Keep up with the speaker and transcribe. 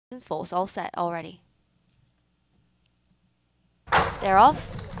Kaizen Force all set already. They're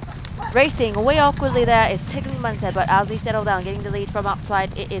off. Racing away awkwardly there is Taegungmanse, but as we settle down, getting the lead from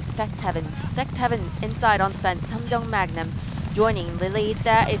outside, it is 팩트헤븐스. 팩트헤븐스 inside on defense, Samjong Magnum. Joining the lead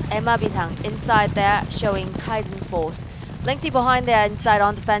there is Emma Bisang inside there, showing Kaizen Force. Lengthy behind there, inside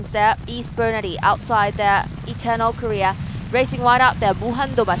on defense there, East Bernardi. Outside there, Eternal Korea. Racing wide out there,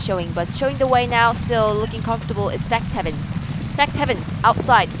 Muhandoma showing, but showing the way now, still looking comfortable is 팩트헤븐스. 팩트헤븐스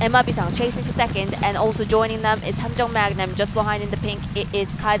outside, Emma Bisang chasing for second, and also joining them is Samjong Magnum. Just behind in the pink, it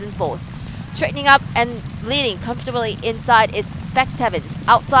is Kaizen Force. Straightening up and leading comfortably inside is 팩트헤븐스.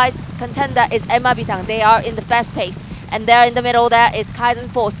 Outside contender is Emma Bisang. They are in the fast pace. And there in the middle there is Kaizen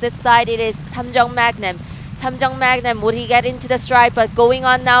Force. This side it is Samjong Magnum. Samjong Magnum, would he get into the stride? But going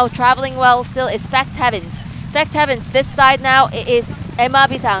on now, traveling well still is 팩트헤븐스. 팩트헤븐스, this side now it is Emma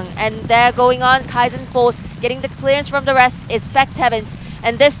Bisang. And they're going on, Kaizen Force. Getting the clearance from the rest is 팩트헤븐스.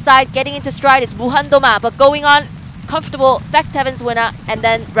 And this side getting into stride is Muhandoma. But going on, comfortable, 팩트헤븐스 winner. And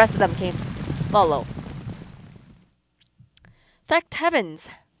then rest of them came follow. 팩트헤븐스